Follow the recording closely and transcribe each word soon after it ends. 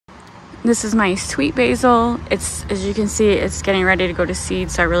This is my sweet basil. It's, as you can see, it's getting ready to go to seed,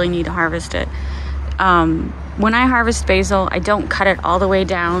 so I really need to harvest it. When I harvest basil, I don't cut it all the way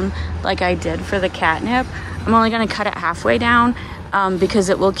down like I did for the catnip. I'm only going to cut it halfway down because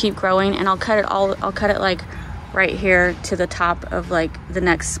it will keep growing, and I'll cut it like right here to the top of like the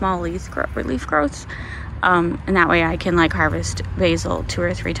next small leaf growths. And that way I can like harvest basil 2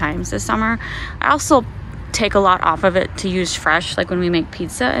 or 3 times this summer. I also take a lot off of it to use fresh, like when we make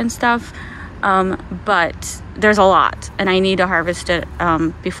pizza and stuff. But there's a lot, and I need to harvest it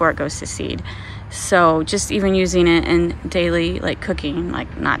before it goes to seed. So just even using it in daily, like cooking,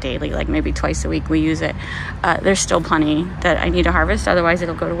 like not daily, like maybe twice a week we use it. There's still plenty that I need to harvest, otherwise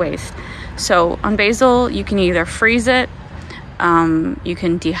it'll go to waste. So on basil, you can either freeze it, you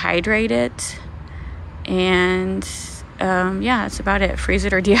can dehydrate it, and yeah, that's about it. Freeze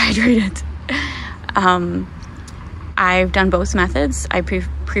it or dehydrate it. I've done both methods. I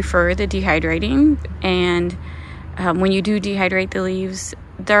prefer the dehydrating, and when you do dehydrate the leaves,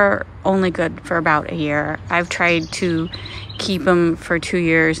 they're only good for about a year. I've tried to keep them for 2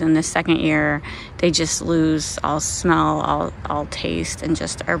 years, and the second year they just lose all smell, all taste, and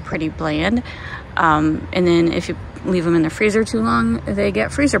just are pretty bland. And then if you leave them in the freezer too long, they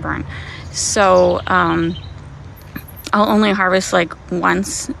get freezer burn. So I'll only harvest like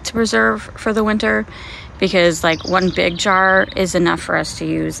once to preserve for the winter, because like 1 big jar is enough for us to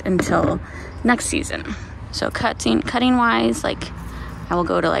use until next season. So cutting wise, like I will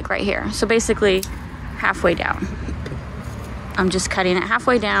go to like right here. So basically halfway down. I'm just cutting it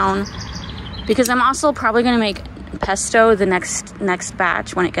halfway down because I'm also probably going to make pesto the next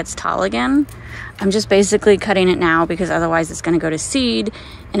batch when it gets tall again. I'm just basically cutting it now because otherwise it's going to go to seed,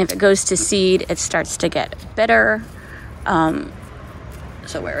 and if it goes to seed, it starts to get bitter.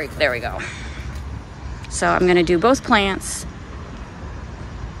 So there we go. So I'm going to do both plants.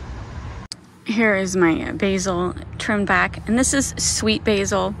 Here is my basil trimmed back, and this is sweet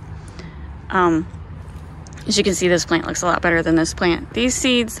basil. As you can see, this plant looks a lot better than this plant. These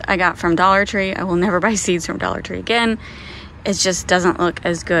seeds I got from Dollar Tree. I will never buy seeds from Dollar Tree again. It just doesn't look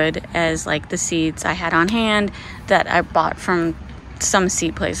as good as like the seeds I had on hand that I bought from some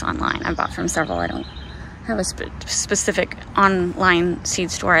seed place online. I bought from several. I don't have a specific online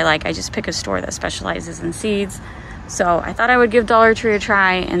seed store I like. I just pick a store that specializes in seeds. So I thought I would give Dollar Tree a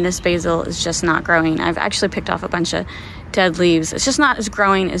try, and this basil is just not growing. I've actually picked off a bunch of dead leaves. It's just not as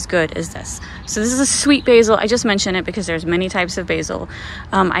growing as good as this. So this is a sweet basil. I just mentioned it because there's many types of basil.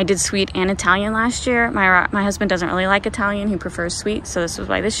 I did sweet and Italian last year. My husband doesn't really like Italian. He prefers sweet. So this was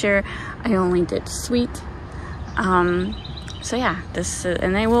why this year I only did sweet. So yeah,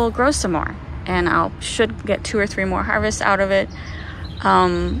 and they will grow some more, and I should get 2 or 3 more harvests out of it,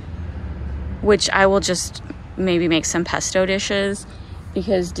 which I will just maybe make some pesto dishes,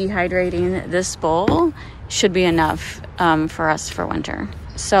 because dehydrating this bowl should be enough for us for winter.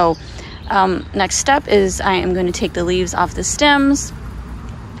 So next step is I am going to take the leaves off the stems,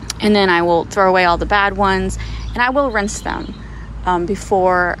 and then I will throw away all the bad ones, and I will rinse them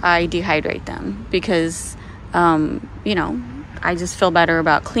before I dehydrate them, because you know, I just feel better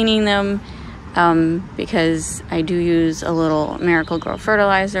about cleaning them, because I do use a little Miracle-Gro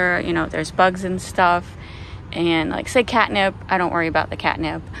fertilizer. You know, there's bugs and stuff, and like say catnip, I don't worry about the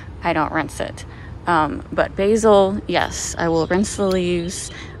catnip. I don't rinse it. But basil, yes, I will rinse the leaves.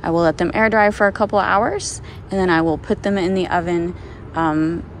 I will let them air dry for a couple of hours, and then I will put them in the oven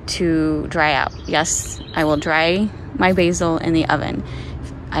to dry out. Yes, I will dry my basil in the oven.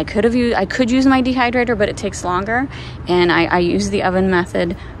 I could use my dehydrator, but it takes longer, and I use the oven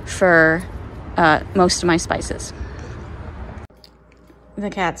method for most of my spices. The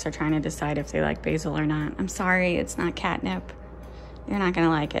cats are trying to decide if they like basil or not. I'm sorry, it's not catnip. You're not gonna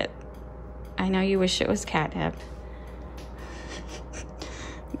like it. I know you wish it was catnip.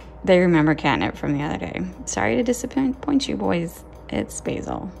 They remember catnip from the other day. Sorry to disappoint you boys. It's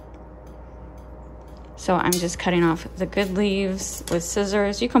basil. So I'm just cutting off the good leaves with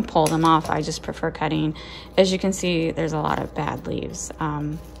scissors. You can pull them off. I just prefer cutting. As you can see, there's a lot of bad leaves.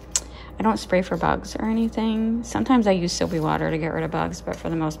 I don't spray for bugs or anything. Sometimes I use soapy water to get rid of bugs, but for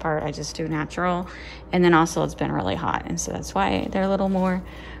the most part, I just do natural. And then also it's been really hot, and so that's why they're a little more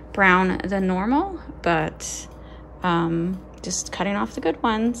brown than normal. But just cutting off the good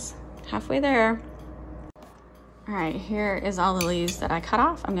ones. Halfway there. All right, here is all the leaves that I cut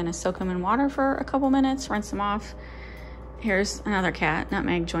off. I'm gonna soak them in water for a couple minutes, rinse them off. Here's another cat.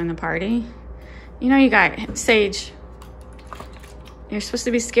 Nutmeg joined the party. You know, you got Sage. You're supposed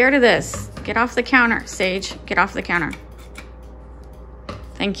to be scared of this. Get off the counter, Sage. Get off the counter.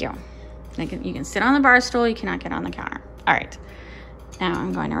 Thank you. You can sit on the bar stool. You cannot get on the counter. All right. Now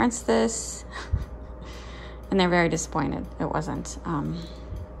I'm going to rinse this. And they're very disappointed it wasn't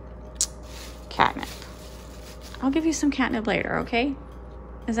catnip. I'll give you some catnip later, okay?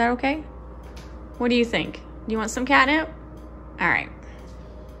 Is that okay? What do you think? Do you want some catnip? All right.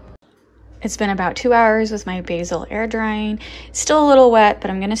 It's been about 2 hours with my basil air drying. It's still a little wet,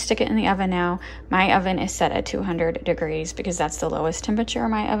 but I'm gonna stick it in the oven now. My oven is set at 200 degrees because that's the lowest temperature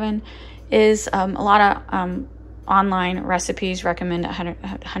my oven is. A lot of online recipes recommend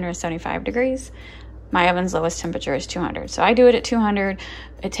 175 degrees. My oven's lowest temperature is 200. So I do it at 200.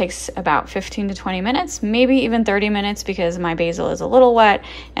 It takes about 15 to 20 minutes, maybe even 30 minutes because my basil is a little wet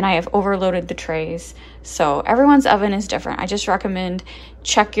and I have overloaded the trays. So everyone's oven is different. I just recommend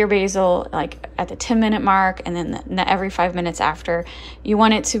check your basil like at the 10-minute mark and then every 5 minutes after. You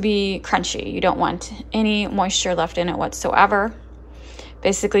want it to be crunchy. You don't want any moisture left in it whatsoever.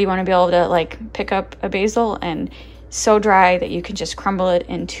 Basically, you want to be able to like pick up a basil and so dry that you can just crumble it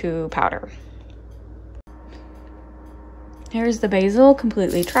into powder. Here's the basil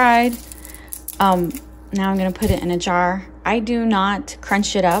completely dried. Now I'm gonna put it in a jar. I do not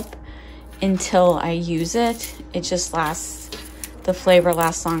crunch it up until I use it. It just lasts, the flavor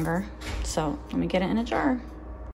lasts longer. So let me get it in a jar.